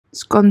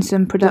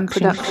Skonsem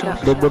production.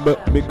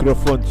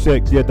 Mikrofon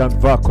check, jeden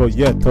wako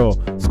jeto.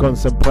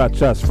 Skonsem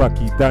pračas,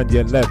 faki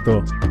danje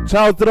leto.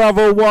 Ciao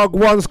zdravo,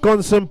 wagwan,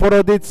 skonsem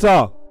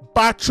porodica.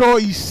 Bracio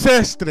i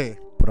sestre.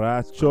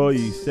 Bracio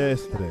i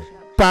sestre.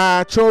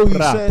 Bracio i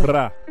sestre.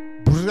 Pra.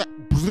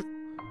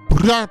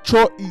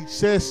 Bracio i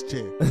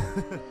sestre.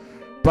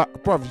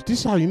 Bruv, this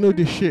is how you know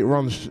this shit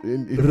runs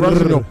in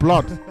your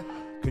blood.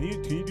 Can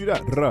you do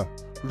that? Ra.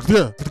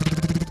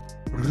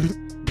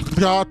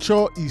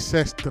 Bracio i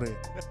sestre.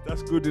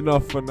 That's good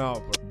enough for now,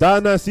 bro.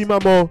 Danas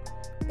imamo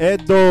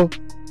Edo,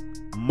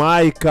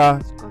 Maajka,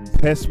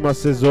 pesma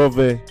se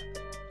zove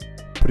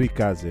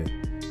Prikaze.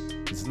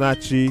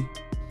 Znači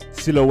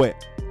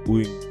silhouette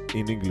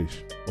in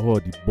English. Oh,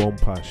 the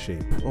bumper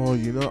shape. Oh,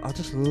 you know, I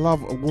just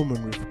love a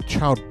woman with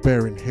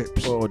childbearing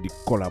hips. Oh, the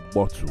collar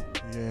bottle.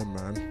 Yeah,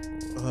 man.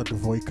 The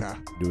voika.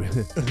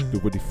 The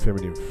way the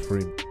feminine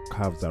frame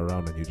curves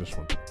around and you just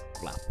want to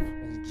flap.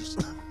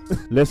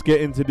 Let's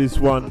get into this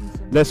one.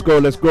 Let's go.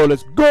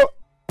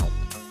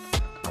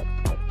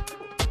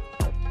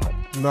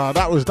 Nah,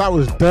 that was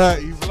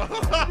dirty.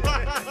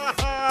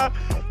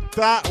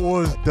 That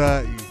was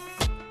dirty.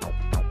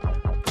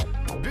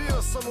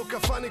 Bio sam u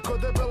kafani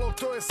kod debelog,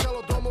 to je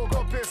selo domog,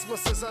 opet smo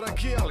se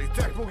zarakijali,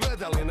 tekmu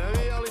gledali,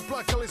 navijali,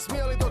 plakali,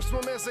 smijali dok smo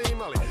meze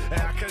imali.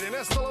 A kad je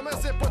nestalo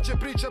meze, poče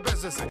priča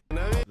bez veze.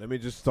 Let me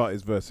just start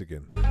his verse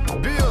again.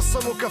 Bio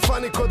sam u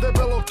kafani kod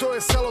debelog, to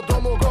je selo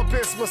domog,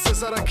 opet smo se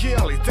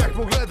zarakijali,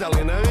 tekmu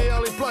gledali,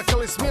 navijali,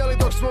 plakali, smijali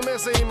dok smo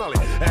meze imali.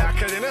 A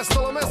kad je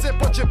nestalo meze,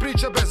 poče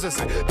priča bez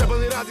veze.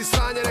 Debeli radi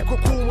sranje, neko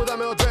kumu da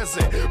me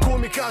odveze.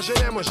 Kum mi kaže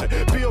ne može,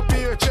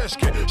 pio je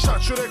češke. Šta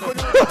ću reko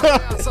ljudi,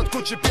 ja sad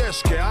kući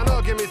pješke, a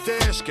noge mi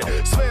teške,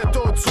 sve je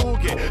to od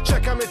cuge.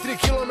 Čeka me 3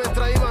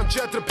 kilometra, imam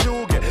 4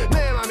 pljuge.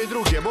 Nema mi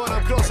druge,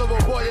 moram kroz ovo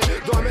bolje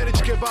do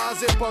američke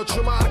baze, pa od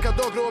šumarka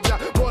do groblja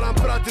moram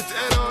pratit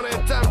one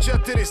tam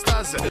 4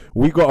 staze.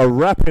 We got a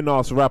rapping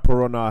ass rapper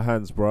on our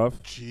hands, bruv.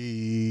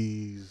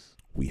 Jeez.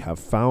 We have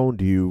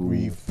found you.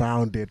 We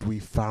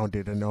found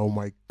it, and oh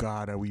my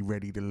God, are we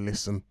ready to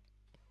listen?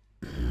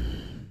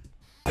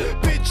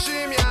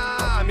 Pičim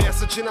ja,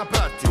 mjesečina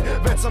prati,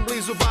 već sam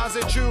blizu baze,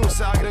 čuju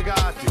se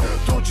agregati.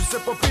 Tu ću se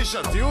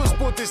popišati,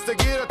 usput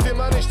istegirati,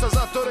 ma ništa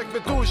zato, nek me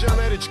tuže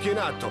američki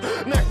NATO.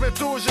 Nek me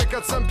tuže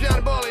kad sam pjan,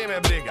 boli me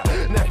briga.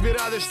 Nek mi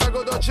rade šta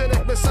god hoće,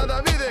 nek me sada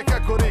vide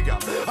kako rigam.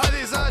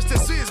 Hajde izađite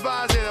svi iz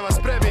baze da vas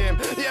prebijem,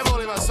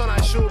 jeboli vas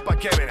onaj šupak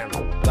Eminem,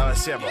 da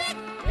vas jebo.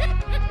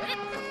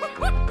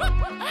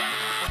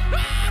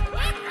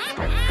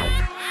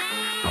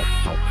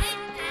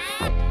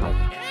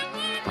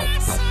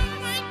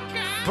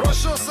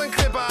 Prošao sam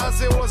kraj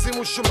baze, ulazim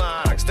u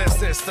šumarak. S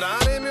desne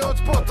strane mi od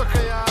potoka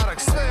jarak.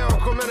 Sve je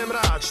oko mene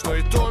mračno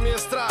i to mi je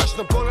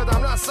strašno.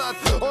 Pogledam na sat,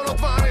 ono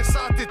 12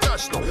 sati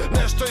tačno.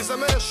 Nešto iza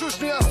mene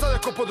šušnji, ja stade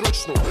ko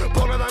područnu.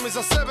 Pogledam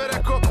iza sebe,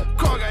 reko,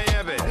 koga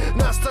jebe.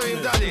 Nastavim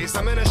dalje,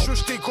 iza mene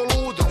šušti ko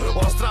ludo.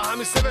 Od straha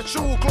mi se već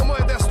uvuklo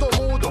moje desno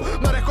mudo.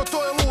 Ma reko, to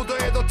je ludo,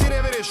 Edo, ti ne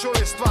veriš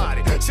ove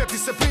stvari. Sjeti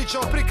se priča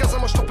o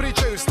prikazama što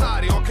pričaju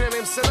stari.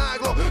 Okrenem se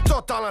naglo,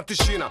 totalna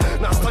tišina.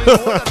 Nastavim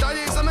voda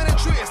dalje, iza mene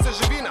čuje se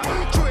živina.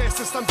 Čuje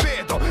se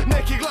stampedo,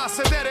 neki glas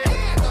se dere.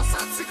 Edo,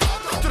 sad si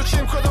godo.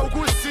 Trčim kod da u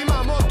guzici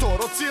imam motor.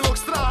 Od cijelog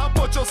straha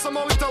počeo sam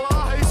molit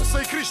Allaha, Isusa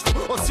i Krištu.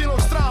 Od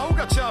cijelog straha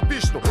ugaće ja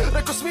pišnu.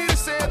 Reko, smiri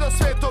se Edo,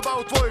 sve je to ba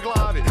u tvojoj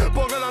glavi.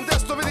 Pogledam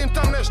desno, vidim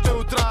tam nešto je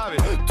u travi.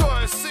 To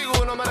je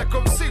sigurno, ma reko,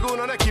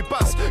 sigurno neki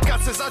pas. Kad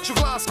se začu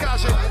glas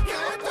kaže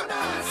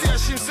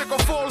tješim se ko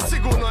fol,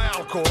 sigurno je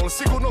alkohol.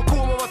 Sigurno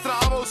kumova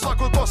trava, u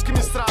svakoj koski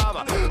mi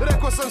strava.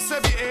 Reko sam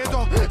sebi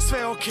Edo,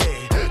 sve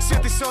okej.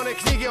 Sjeti se one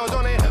knjige od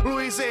one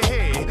Louise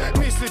Hay.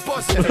 Misli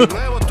pozitivno,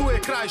 evo tu je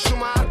kraj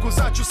šumarku.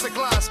 Začu se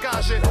glas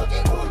kaže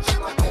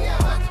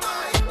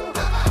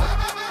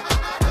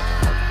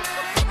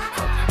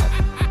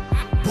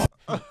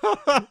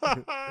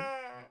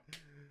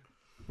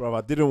Bro,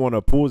 I didn't want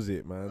to pause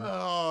it, man.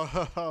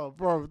 Oh,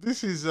 bro,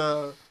 this is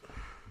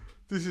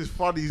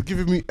funny. He's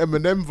giving me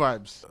Eminem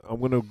vibes. I'm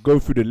going to go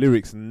through the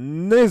lyrics.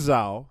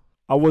 Nezao,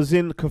 I was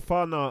in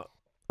Kafana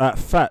at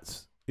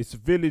Fats. It's a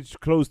village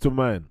close to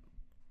mine.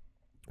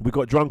 We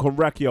got drunk on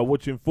REAKCIJA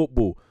watching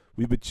football.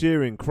 We were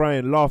cheering,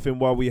 crying, laughing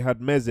while we had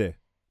meze.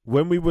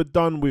 When we were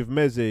done with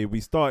meze, we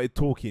started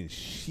talking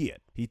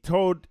shit. He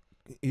told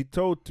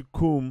to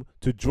Kum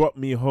to drop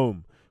me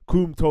home.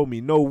 Kum told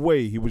me no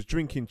way. He was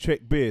drinking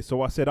Czech beer,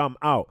 so I said I'm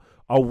out.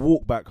 I'll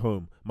walk back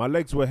home. My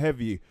legs were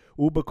heavy,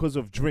 all because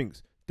of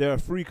drinks. There are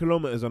 3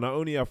 kilometers and I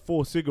only have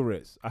 4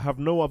 cigarettes. I have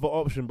no other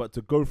option but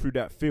to go through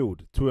that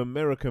field to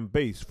American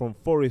base. From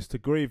forest to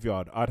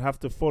graveyard, I'd have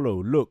to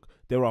follow. Look,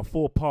 there are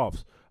 4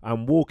 paths.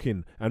 I'm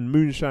walking and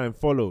moonshine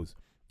follows.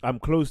 I'm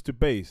close to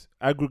base.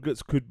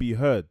 Aggregates could be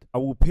heard. I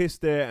will piss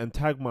there and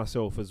tag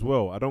myself as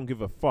well. I don't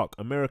give a fuck.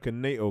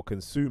 American NATO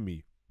can sue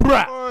me.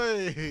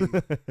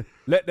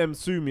 Let them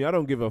sue me. I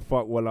don't give a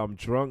fuck while I'm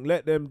drunk.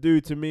 Let them do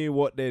to me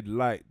what they'd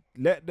like.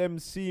 Let them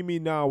see me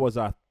now as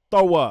I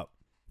throw up.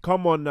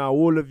 Come on now,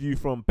 all of you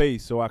from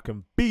base, so I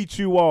can beat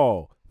you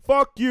all.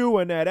 Fuck you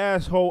and that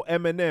asshole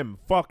Eminem.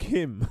 Fuck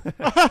him.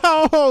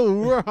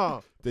 Oh,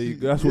 right.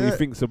 That's what he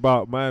thinks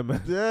about my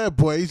man. Yeah,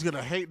 boy, he's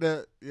gonna hate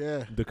that.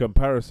 Yeah. The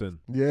comparison.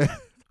 Yeah.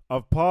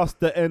 I've passed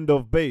the end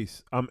of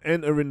base. I'm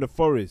entering the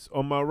forest.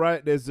 On my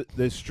right, there's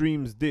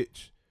stream's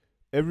ditch.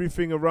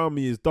 Everything around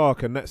me is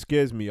dark, and that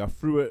scares me. I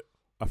threw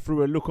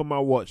a look on my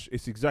watch.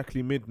 It's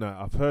exactly midnight.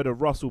 I've heard a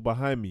rustle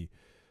behind me,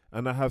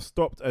 and I have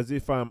stopped as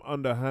if I am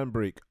under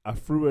handbrake. I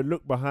threw a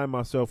look behind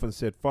myself and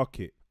said, fuck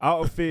it.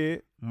 Out of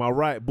fear, my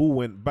right ball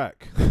went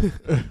back.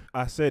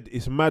 I said,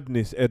 it's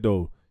madness,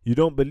 Edo. You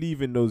don't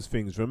believe in those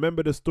things.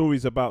 Remember the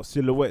stories about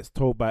silhouettes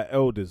told by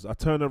elders. I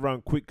turned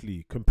around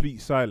quickly,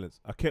 complete silence.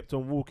 I kept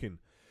on walking.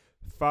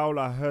 Foul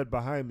I heard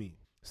behind me.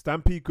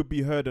 Stampede could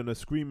be heard and a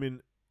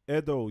screaming,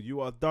 Edo, you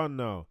are done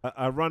now.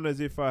 I run as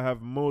if I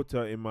have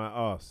motor in my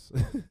ass.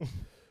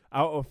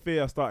 Out of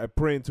fear, I started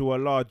praying to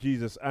Allah,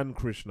 Jesus and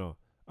Krishna.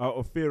 Out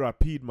of fear, I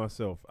peed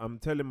myself. I'm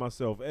telling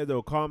myself,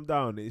 Edo, calm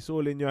down. It's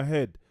all in your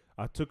head.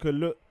 I took a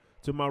look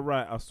to my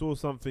right. I saw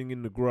something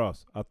in the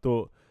grass. I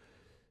thought,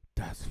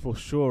 that's for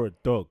sure a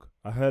dog.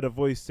 I heard a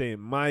voice saying,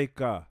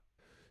 Maajka.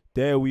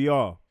 There we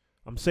are.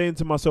 I'm saying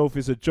to myself,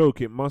 it's a joke.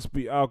 It must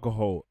be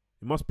alcohol.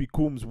 It must be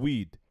Coom's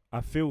weed.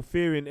 I feel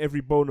fear in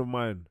every bone of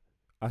mine.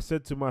 I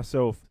said to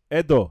myself,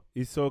 Edo,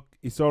 it's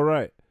all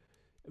right.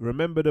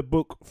 Remember the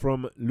book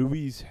from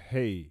Louise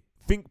Hay.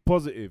 Think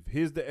positive.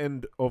 Here's the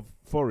end of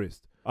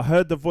Forest. I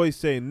heard the voice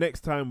saying,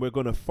 next time we're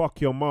gonna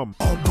fuck your mum.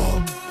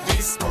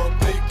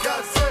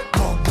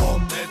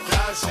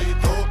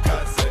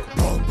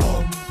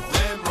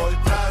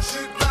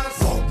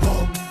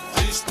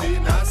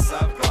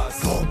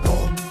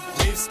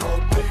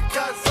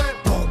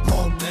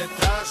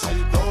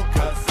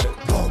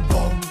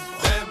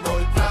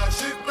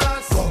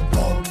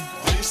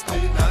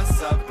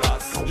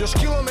 Još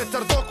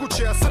kilometar do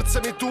kuće, a srce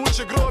mi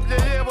tuče, groblje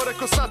lijevo,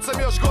 reko sad sam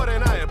još gore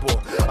najebo.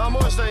 A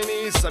možda i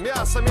nisam,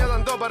 ja sam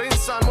jedan dobar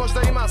insan, možda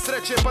ima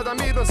sreće pa da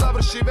mirno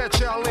završi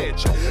veće, al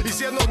neće. Iz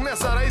jednog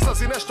mezara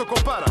izlazi nešto ko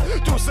para,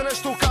 tu se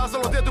nešto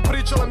ukazalo, djedu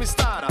pričala mi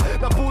stara.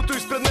 Na putu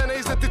ispred mene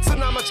izleti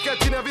crna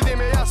mačketina, vidim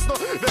je jasno,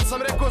 već sam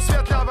rekao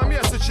svjetljava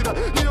mjesečina.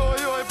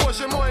 Joj,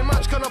 bože moj,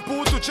 mačka na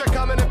putu,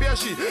 čeka me ne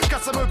bježi, kad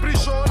sam joj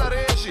prišao ona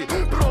reži.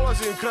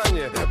 Prolazim kraj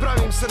nje,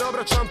 pravim se ne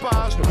obraćam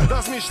pažnju,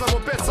 razmišljam o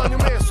pecanju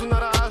mesu na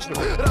ražnju.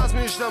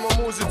 Razmišljam o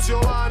muzici,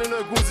 o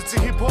laninoj guzici,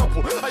 hip-hopu,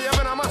 a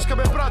jebena mačka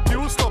me prati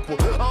u stopu.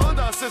 A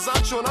onda se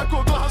začu, onako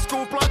glaskom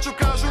u plaću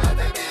kažu,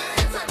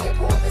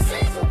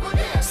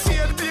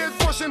 sjed bijed,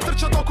 pošljem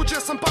trča do kuće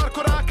sam par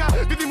koraka,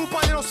 vidim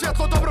upaljeno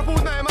svjetlo, dobro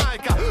budna je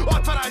majka.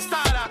 Otvaraj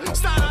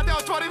stara, de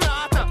otvori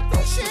vrata.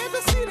 Tiše da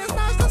sine,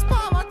 znaš da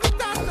spavati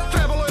tata.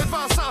 Trebalo je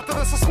 2 sata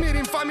da se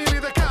smirim familiji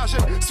da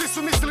kažem, svi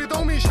su mislili da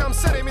umišljam,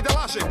 serem i da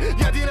lažem.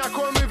 Jedina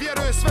koja mi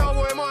vjeruje sve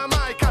ovo je moja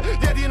majka,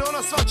 jedino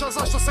ona svača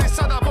zašto se i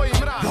sada bojim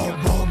mraka. Bom,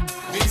 bom,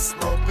 mi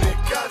smo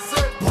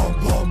prikaze, bom,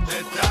 bom, ne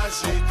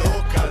traži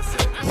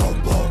dokaze, bom,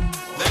 bom,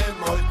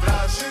 nemoj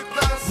tražit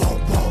nas, bom,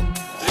 bom,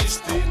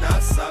 tišti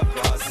nas sa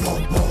glas,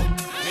 bom, bom,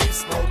 mi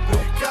smo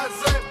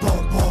prikaze,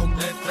 bom, bom,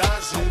 ne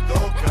traži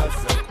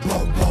dokaze,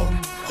 bom, bom,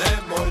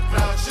 nemoj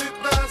tražit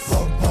nas,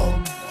 bom, bom,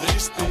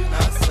 tišti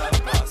nas sa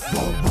glas,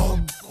 bom, bom,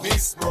 mi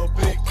smo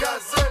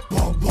prikaze,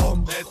 bom, bom,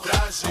 ne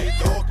traži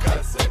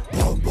dokaze,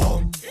 bom,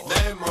 bom,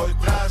 nemoj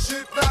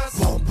tražit nas,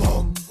 bom,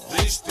 bom,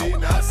 tišti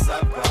nas sa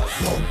glas,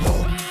 bom,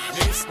 bom,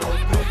 mi smo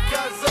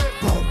prikaze,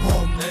 bom,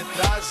 bom, ne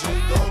traži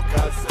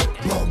dokaze,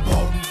 bom,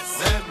 bom,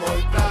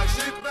 nemoj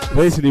tražit nas.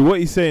 Basically, what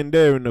he's saying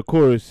there in the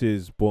chorus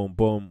is, boom,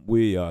 boom,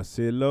 we are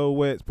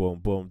silhouettes, boom,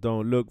 boom,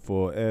 don't look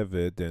for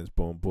evidence,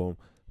 boom, boom,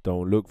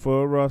 don't look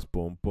for us,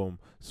 boom, boom,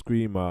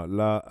 scream out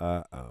loud,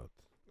 out.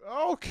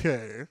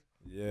 Okay.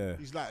 Yeah.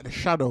 He's like the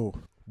shadow.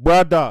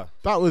 Brother.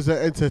 That was an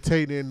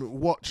entertaining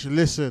watch,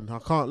 listen. I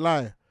can't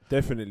lie.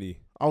 Definitely.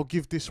 I'll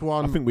give this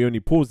one. I think we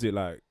only paused it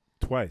like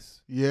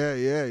twice.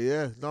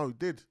 Yeah. No, we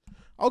did.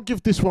 I'll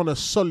give this one a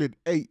solid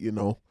 8, you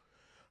know.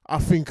 I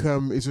think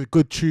it's a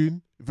good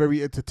tune,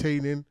 very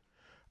entertaining.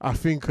 I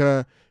think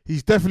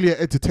he's definitely an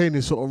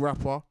entertaining sort of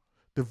rapper.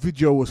 The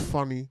video was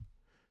funny.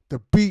 The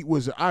beat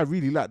was, I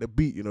really like the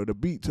beat, you know. The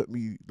beat took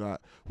me like,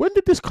 when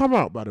did this come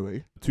out, by the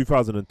way?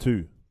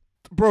 2002.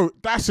 Bro,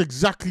 that's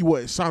exactly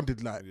what it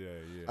sounded like. Yeah.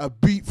 A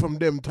beat from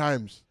them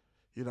times.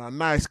 You know, a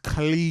nice,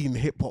 clean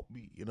hip-hop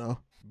beat, you know.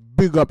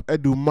 Big up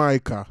Edu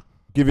Maajka.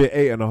 Give it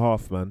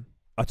 8.5, man.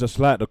 I just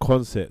like the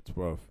concept,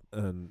 bro.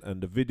 And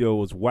the video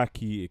was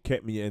wacky. It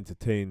kept me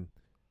entertained.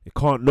 It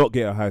can't not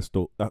get a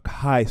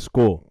high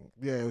score.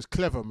 Yeah, it was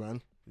clever,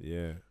 man.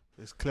 Yeah.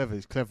 It's clever.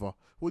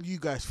 What do you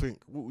guys think?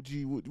 What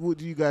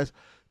do you guys...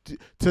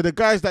 To the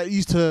guys that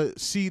used to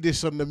see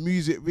this on the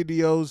music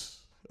videos,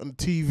 on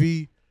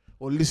TV,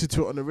 or listen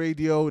to it on the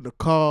radio, in the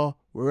car,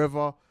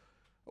 wherever,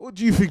 what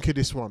do you think of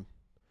this one?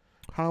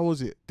 How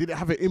was it? Did it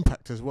have an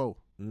impact as well?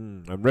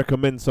 And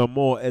recommend some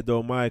more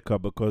Edo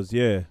Maajka because,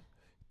 yeah,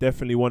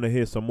 definitely want to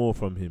hear some more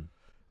from him.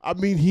 I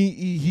mean,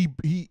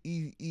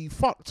 he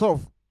fucked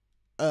off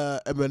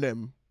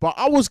Eminem, but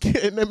I was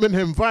getting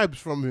Eminem vibes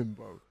from him,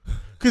 bro.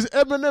 Because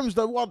Eminem's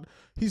the one,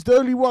 he's the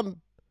only one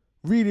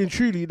really and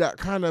truly that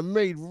kind of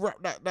made rap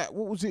that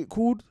what was it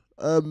called?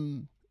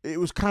 It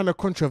was kind of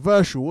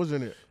controversial,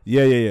 wasn't it?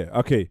 Yeah.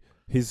 Okay.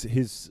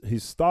 His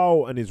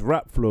style and his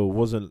rap flow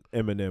wasn't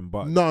Eminem,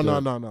 but No.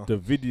 The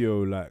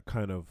video, like,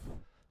 kind of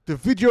The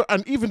video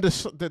and even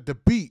the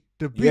beat,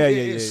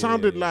 it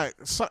sounded like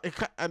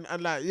and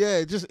like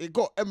it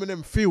got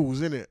Eminem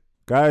feels in it.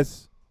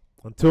 Guys,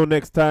 until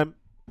next time,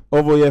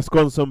 Ovo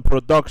Wisconsin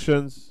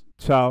Productions.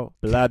 Ciao,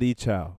 bloody ciao.